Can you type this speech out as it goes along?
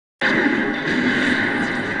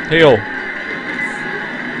Heal.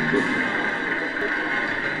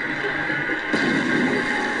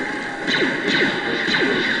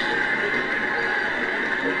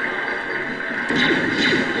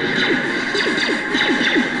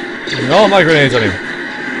 All my grenades on him.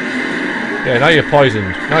 Yeah, now you're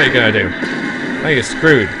poisoned. Now what are you gonna do? Now you're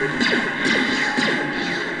screwed.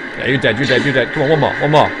 Yeah, you're dead, you're dead, you're dead. Come on, one more,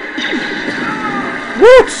 one more.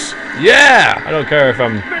 Whoops! Yeah! I don't care if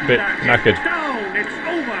I'm a bit knackered. Down! It's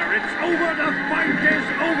over! It's over! The fight is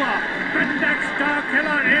over! The next Star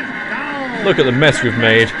Killer is down! Look at the mess we've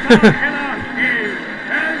made. Star Killer is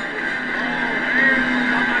dead! Oh, hail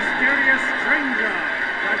the mysterious stranger!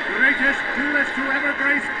 The greatest duelist to ever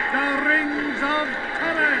grace the rings of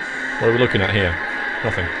Taurus! What are we looking at here?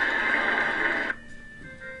 Nothing.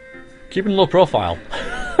 Keeping low profile.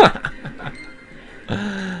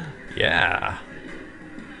 Yeah.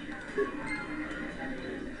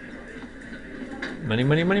 Money,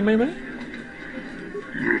 money, money, money, money.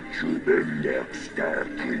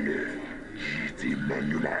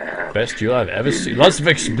 Best duel I've ever seen. Lots of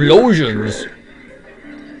explosions.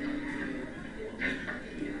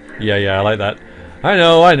 Yeah, yeah, I like that. I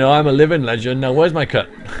know, I'm a living legend. Now, where's my cut?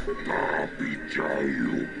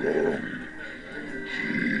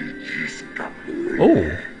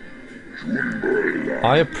 Oh.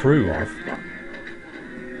 I approve.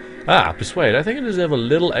 Ah, persuade. I think I deserve a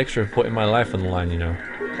little extra for putting my life on the line, you know.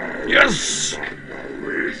 Yes!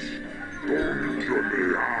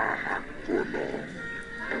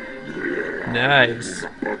 Nice.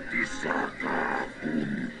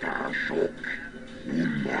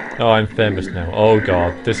 Oh, I'm famous now. Oh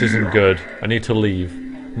god, this isn't good. I need to leave.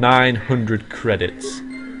 900 credits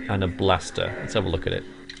and a blaster. Let's have a look at it.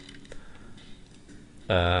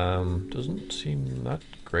 Doesn't seem that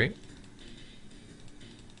great.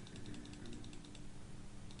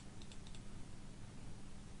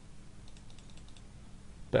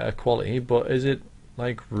 Better quality, but is it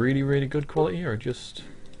like really, really good quality or just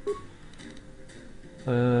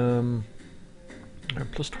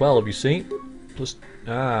plus 12, you see? Plus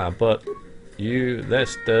but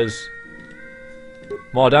this does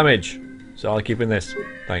more damage. So I'll keep in this.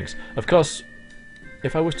 Thanks. Of course,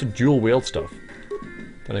 if I was to dual wield stuff,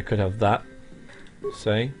 then I could have that,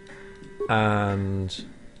 say, and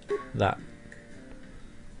that.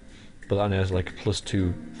 But that only has like a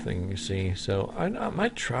 +2 thing, you see. So I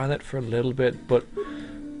might try that for a little bit, but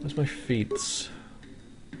where's my feats?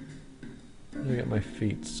 Let me get my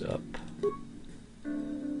feats up.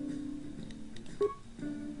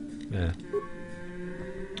 Yeah.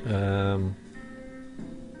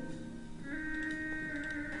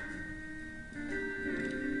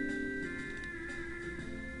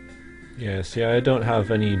 Yeah, see, I don't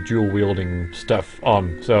have any dual wielding stuff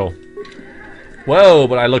on, so. Whoa,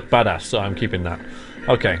 but I look badass, so I'm keeping that.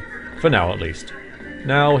 Okay, for now at least.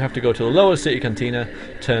 Now we have to go to the lower city cantina,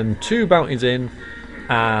 turn 2 bounties in,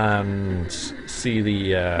 and see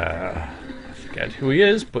the, I forget who he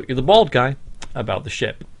is, but you're the bald guy, about the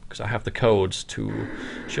ship. Because I have the codes to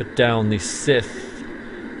shut down the Sith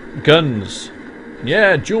guns.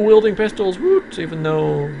 Yeah, dual wielding pistols, woot, even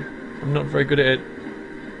though I'm not very good at it.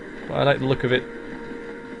 But I like the look of it.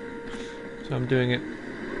 So I'm doing it.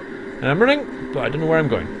 And I'm running, but I don't know where I'm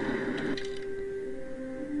going.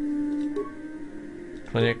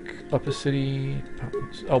 Clinic, upper city,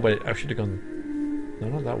 apartments. Oh wait, I should have gone. No,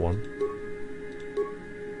 not that one.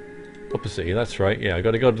 Upper city, that's right. Yeah, I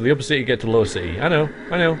gotta go to the upper city, get to lower city. I know.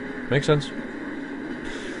 Makes sense.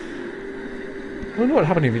 I wonder what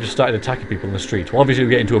happened if you just started attacking people in the street. Well, obviously we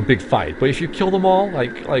get into a big fight, but if you kill them all,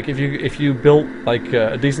 like if you built like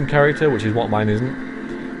a decent character, which is what mine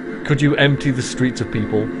isn't, could you empty the streets of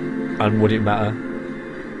people, and would it matter?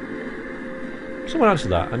 Someone answer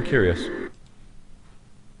that. I'm curious.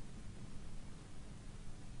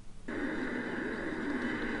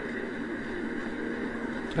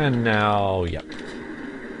 And now, yep.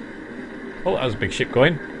 Oh, that was a big ship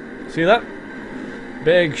going. See that?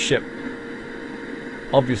 Big ship.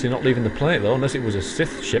 Obviously not leaving the planet though, unless it was a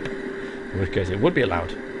Sith ship. In which case it would be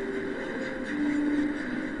allowed.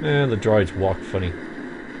 And the droids walk funny.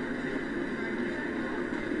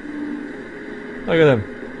 Look at them.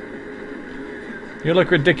 You look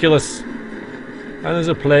ridiculous. And there's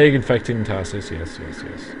a plague infecting Tarsus. Yes.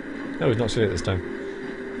 No, he's not saying it this time.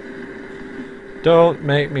 Don't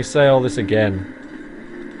make me say all this again.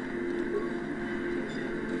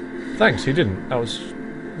 Thanks, he didn't. That was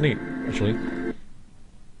neat, actually.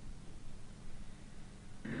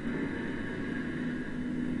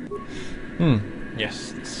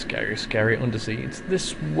 Yes, it's scary, scary undersea. It's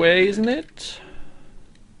this way, isn't it?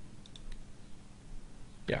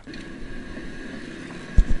 Yeah.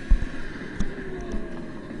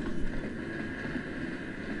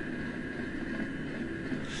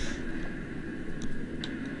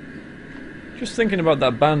 Just thinking about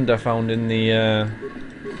that band I found in the,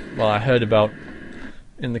 well, I heard about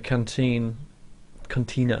in the cantina.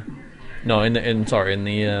 No, in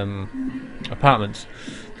the apartments.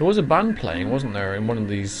 There was a band playing, wasn't there, in one of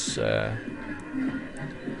these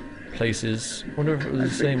places? I wonder if it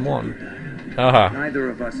was the same one. Aha.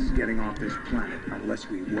 Neither of us is getting off this planet unless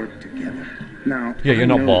we work together. Now, yeah, you're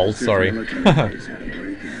not bald, sorry. And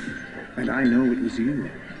I know it was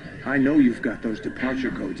you. I know you've got those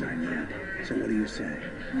departure codes I need. So what do you say?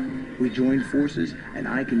 We join forces, and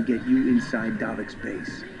I can get you inside Davik's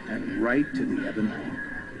base and right to the Ebon Hawk.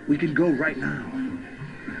 We can go right now.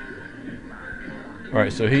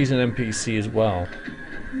 Right, so he's an NPC as well.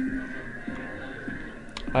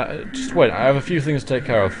 Just wait, I have a few things to take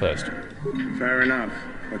care of first. Fair enough,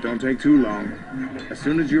 but don't take too long. As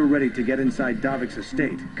soon as you're ready to get inside Davik's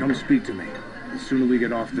estate, come speak to me. The sooner we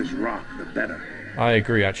get off this rock, the better. I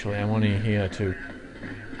agree, actually. I'm only here to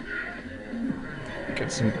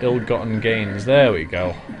get some ill-gotten gains. There we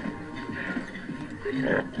go.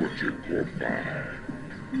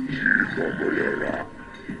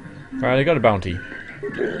 Right, I got a bounty.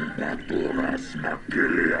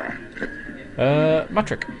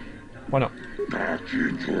 Matrick. Why not?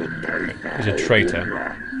 He's a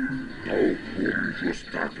traitor.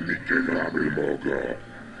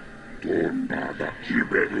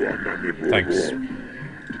 Thanks.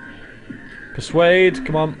 Persuade,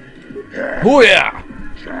 come on. Hoo-yeah!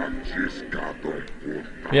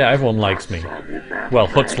 Yeah, everyone likes me. Well,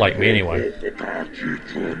 Huts like me anyway.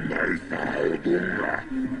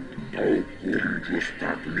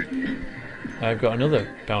 I've got another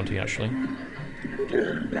bounty, actually.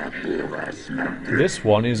 This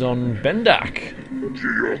one is on Bendak.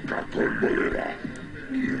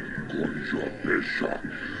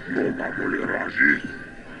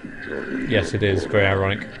 Yes, it is. Very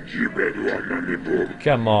ironic.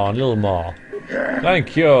 Come on, a little more.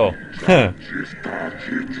 Thank you.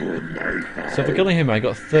 So for killing him, I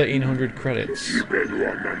got 1,300 credits.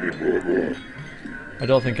 I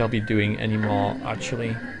don't think I'll be doing any more,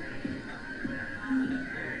 actually.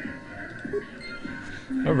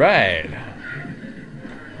 Alright.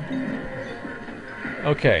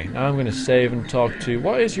 Okay, now I'm going to save and talk to...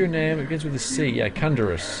 What is your name? It begins with a C. Yeah,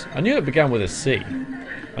 Canderous. I knew it began with a C.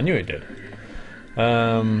 I knew it did.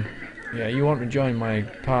 Yeah, you want to join my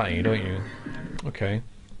party, don't you? Okay.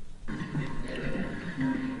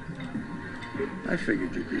 I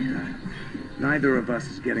figured you'd be that. Neither of us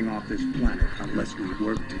is getting off this planet unless we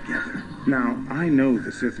work together. Now, I know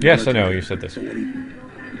the Sith... Yes, I know, you said this.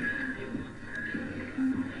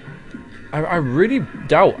 I really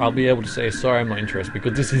doubt I'll be able to say sorry, I'm not interested,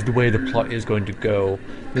 because this is the way the plot is going to go.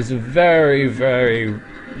 There's a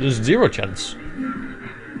there's zero chance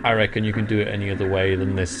I reckon you can do it any other way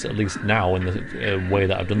than this, at least now in the way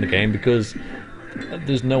that I've done the game, because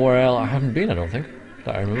there's nowhere else I haven't been, I don't think,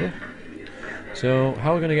 that I remember. So,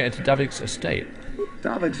 how are we going to get into Davik's estate?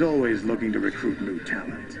 Davik's always looking to recruit new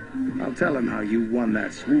talent. I'll tell him how you won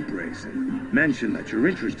that swoop race and mention that you're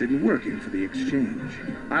interested in working for the exchange.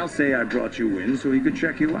 I'll say I brought you in so he could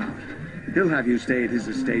check you out. He'll have you stay at his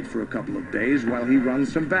estate for a couple of days while he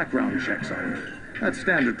runs some background checks on you. That's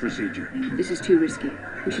standard procedure. This is too risky.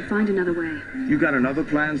 We should find another way. You got another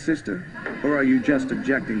plan, sister? Or are you just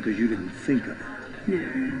objecting because you didn't think of it? No,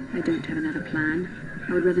 I don't have another plan.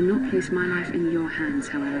 I would rather not place my life in your hands,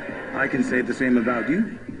 however. I can say the same about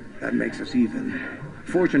you. That makes us even.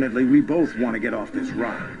 Fortunately, we both want to get off this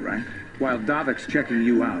rock, right? While Davik's checking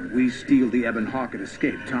you out, we steal the Ebon Hawk and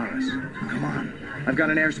escape Taurus. Come on. I've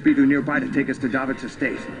got an airspeeder nearby to take us to Davik's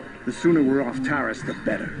estate. The sooner we're off Taurus, the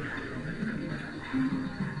better.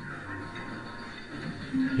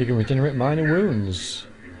 You can regenerate minor wounds.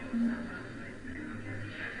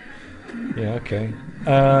 Yeah, okay.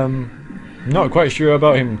 Not quite sure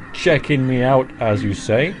about him checking me out, as you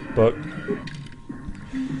say, but...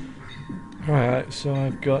 Alright, so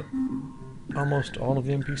I've got almost all of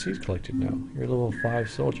the NPCs collected now. You're a level 5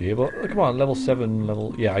 soldier here, but come on, level 7,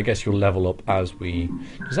 level... Yeah, I guess you'll level up as we...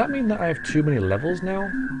 Does that mean that I have too many levels now?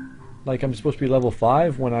 Like, I'm supposed to be level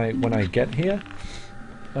 5 when I get here?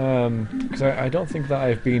 Because I don't think that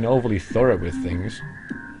I've been overly thorough with things.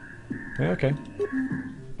 Yeah, okay.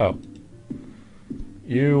 Oh.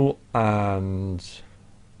 You and...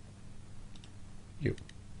 You.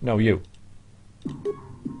 No, you.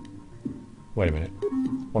 Wait a minute.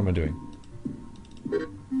 What am I doing?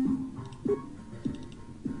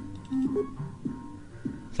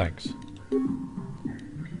 Thanks.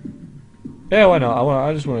 Yeah, why not?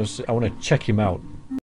 I just want to check him out.